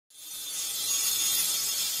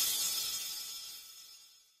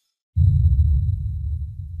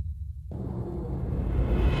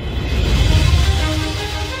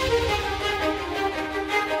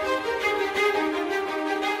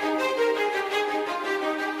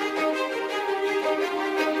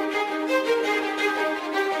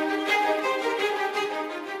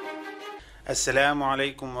Assalamu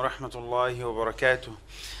alaikum wa rahmatullahi wa barakatuh.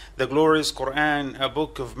 The glorious Qur'an, a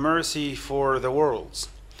book of mercy for the worlds.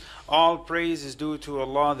 All praise is due to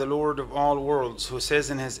Allah, the Lord of all worlds, who says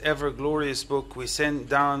in His ever glorious book, we sent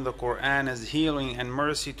down the Qur'an as healing and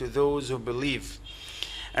mercy to those who believe.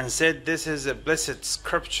 And said, this is a blessed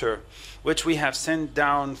scripture which we have sent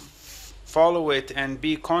down. Follow it and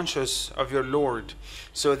be conscious of your Lord,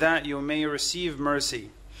 so that you may receive mercy.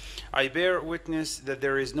 I bear witness that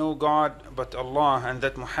there is no God but Allah, and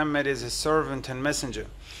that Muhammad is His servant and messenger.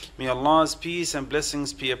 May Allah's peace and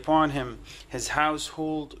blessings be upon him, his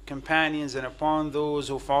household, companions, and upon those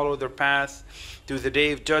who follow their path to the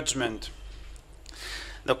day of judgment.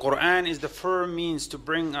 The Qur'an is the firm means to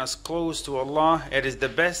bring us close to Allah. It is the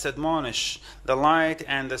best admonish, the light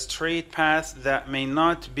and the straight path that may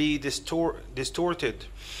not be distorted,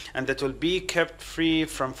 and that will be kept free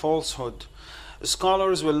from falsehood.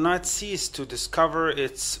 Scholars will not cease to discover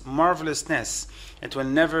its marvelousness. It will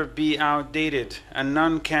never be outdated, and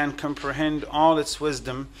none can comprehend all its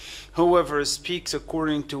wisdom. Whoever speaks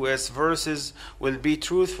according to its verses will be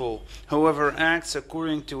truthful. Whoever acts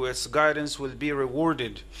according to its guidance will be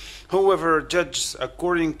rewarded. Whoever judges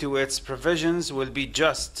according to its provisions will be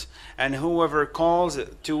just, and whoever calls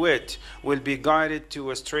to it will be guided to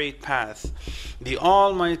a straight path. The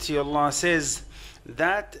Almighty Allah says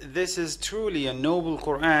that this is truly a noble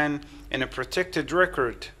Qur'an in a protected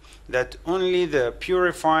record that only the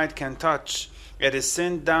purified can touch. It is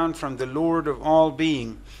sent down from the Lord of all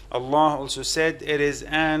being. Allah also said it is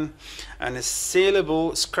an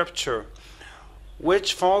unassailable scripture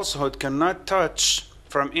which falsehood cannot touch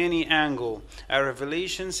from any angle, a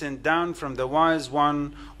revelation sent down from the Wise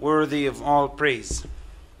One, worthy of all praise.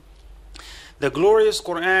 The glorious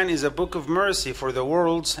Qur'an is a book of mercy for the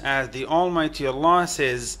worlds, as the Almighty Allah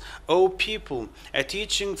says, O people, a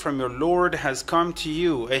teaching from your Lord has come to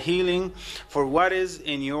you, a healing for what is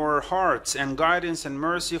in your hearts, and guidance and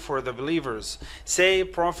mercy for the believers. Say,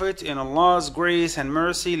 Prophet, in Allah's grace and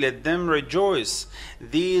mercy, let them rejoice.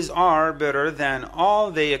 These are better than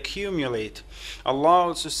all they accumulate. Allah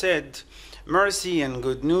also said, mercy and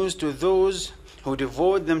good news to those who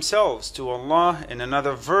devote themselves to Allah. In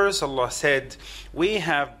another verse, Allah said, we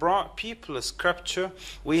have brought people a scripture,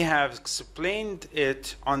 we have explained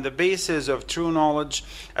it on the basis of true knowledge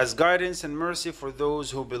as guidance and mercy for those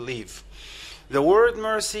who believe. The word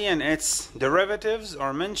mercy and its derivatives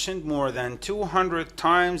are mentioned more than 200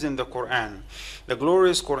 times in the Qur'an. The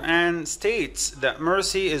glorious Qur'an states that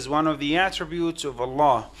mercy is one of the attributes of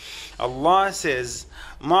Allah. Allah says,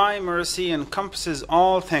 my mercy encompasses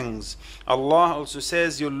all things. Allah also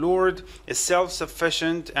says, your Lord is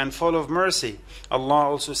self-sufficient and full of mercy. Allah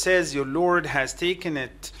also says, your Lord has taken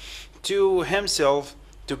it to Himself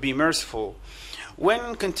to be merciful.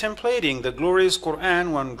 When contemplating the glorious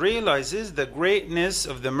Qur'an, one realizes the greatness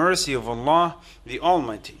of the mercy of Allah, the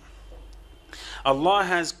Almighty. Allah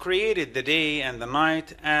has created the day and the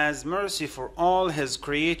night as mercy for all His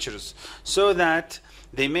creatures, so that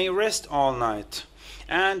they may rest all night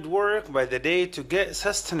and work by the day to get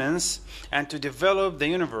sustenance and to develop the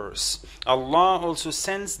universe. Allah also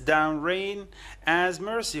sends down rain as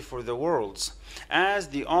mercy for the worlds. As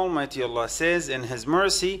the Almighty Allah says in His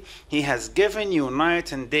mercy, He has given you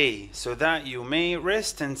night and day, so that you may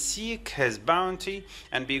rest and seek His bounty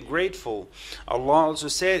and be grateful. Allah also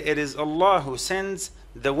said, it is Allah who sends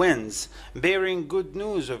the winds, bearing good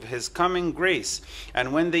news of His coming grace,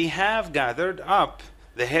 and when they have gathered up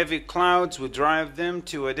the heavy clouds, we drive them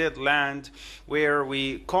to a dead land where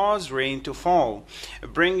we cause rain to fall,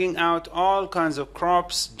 bringing out all kinds of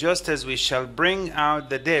crops, just as we shall bring out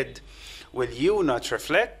the dead. Will you not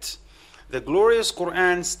reflect? The glorious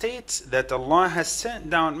Qur'an states that Allah has sent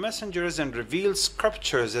down messengers and revealed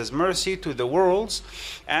scriptures as mercy to the worlds,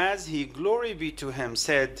 as He, glory be to Him,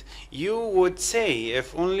 said, you would say,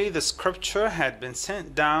 if only the scripture had been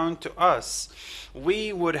sent down to us,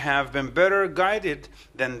 we would have been better guided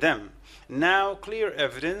than them. Now clear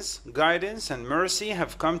evidence, guidance and mercy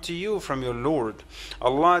have come to you from your Lord.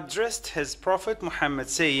 Allah addressed His Prophet Muhammad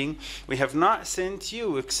saying, we have not sent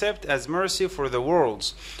you except as mercy for the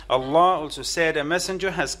worlds. Allah also said, a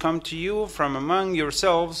messenger has come to you from among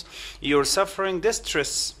yourselves. Your suffering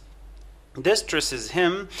distresses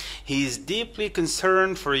him. He is deeply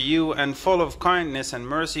concerned for you and full of kindness and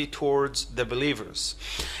mercy towards the believers.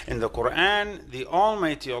 In the Qur'an, the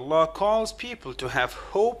Almighty Allah calls people to have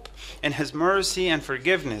hope in His mercy and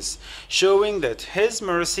forgiveness, showing that His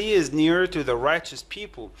mercy is near to the righteous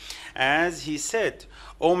people. As He said,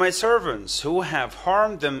 O my servants, who have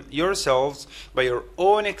harmed them yourselves by your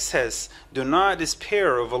own excess, do not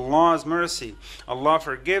despair of Allah's mercy. Allah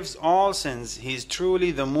forgives all sins. He is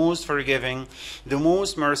truly the most forgiving, the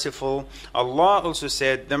most merciful. Allah also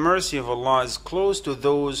said, the mercy of Allah is close to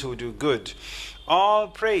those who do good. All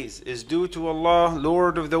praise is due to Allah,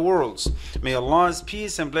 Lord of the worlds. May Allah's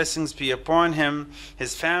peace and blessings be upon Him,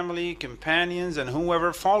 His family, companions, and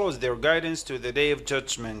whoever follows their guidance to the day of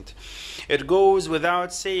judgment. It goes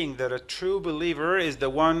without saying that a true believer is the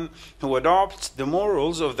one who adopts the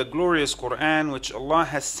morals of the glorious Qur'an, which Allah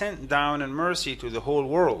has sent down in mercy to the whole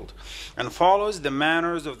world, and follows the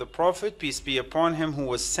manners of the Prophet, peace be upon him, who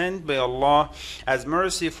was sent by Allah as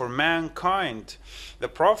mercy for mankind. The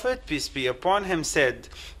Prophet, peace be upon him, said,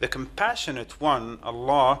 the compassionate one,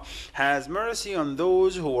 Allah, has mercy on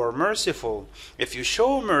those who are merciful. If you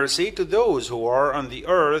show mercy to those who are on the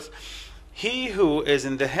earth, He who is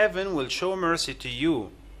in the heaven will show mercy to you.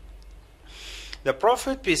 The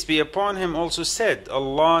Prophet, peace be upon him, also said,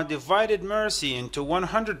 Allah divided mercy into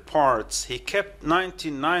 100 parts. He kept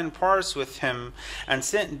 99 parts with him and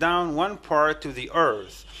sent down one part to the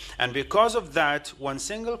earth. And because of that one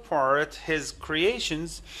single part, His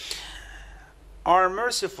creations are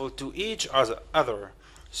merciful to each other,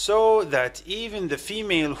 so that even the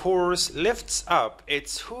female horse lifts up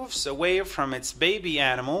its hoofs away from its baby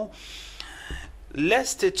animal,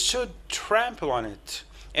 lest it should trample on it.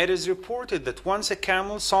 It is reported that once a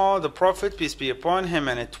camel saw the Prophet, peace be upon him,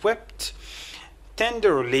 and it wept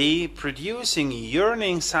tenderly, producing a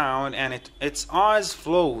yearning sound, and its eyes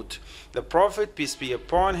flowed. The Prophet, peace be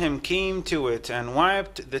upon him, came to it and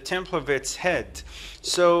wiped the temple of its head,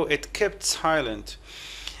 so it kept silent.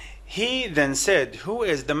 He then said, who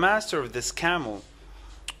is the master of this camel?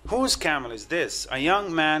 Whose camel is this? A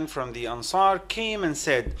young man from the Ansar came and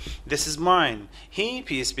said, this is mine. He,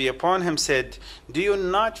 peace be upon him, said, do you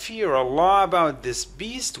not fear Allah about this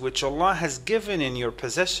beast which Allah has given in your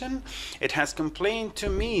possession? It has complained to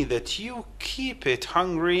me that you keep it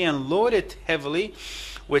hungry and load it heavily,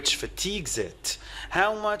 which fatigues it.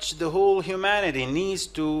 How much the whole humanity needs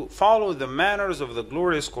to follow the manners of the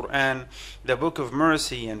glorious Qur'an, the book of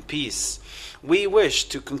mercy and peace. We wish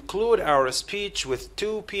to conclude our speech with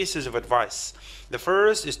two pieces of advice. The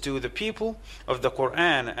first is to the people of the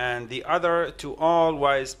Qur'an, and the other to all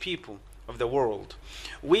wise people of the world.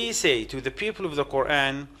 We say to the people of the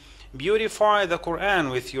Qur'an, beautify the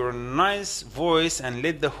Qur'an with your nice voice and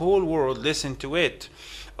let the whole world listen to it.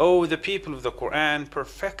 O the people of the Qur'an,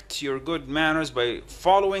 perfect your good manners by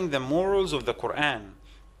following the morals of the Qur'an.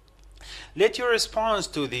 Let your response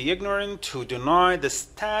to the ignorant who deny the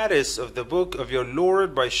status of the book of your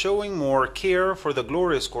Lord by showing more care for the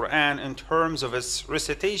glorious Qur'an in terms of its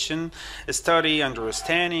recitation, study,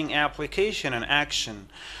 understanding, application, and action.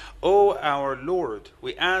 O our Lord,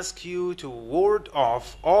 we ask you to ward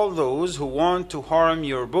off all those who want to harm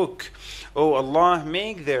your book. O Allah,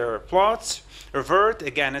 make their plots revert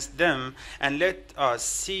against them, and let us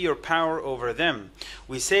see your power over them.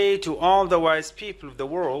 We say to all the wise people of the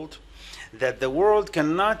world that the world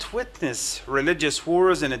cannot witness religious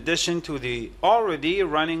wars in addition to the already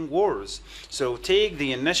running wars. So take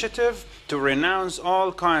the initiative to renounce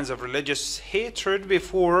all kinds of religious hatred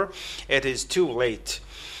before it is too late.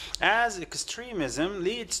 As extremism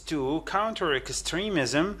leads to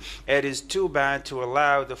counter-extremism, it is too bad to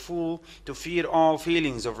allow the fool to feed all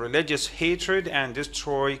feelings of religious hatred and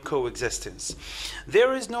destroy coexistence.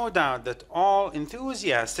 There is no doubt that all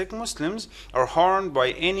enthusiastic Muslims are harmed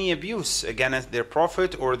by any abuse against their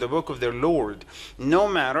Prophet or the book of their Lord. No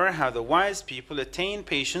matter how the wise people attain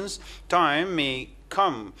patience, time may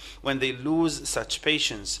come when they lose such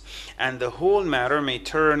patience, and the whole matter may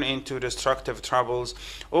turn into destructive troubles.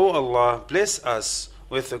 O Allah, bless us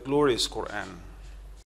with the glorious Qur'an.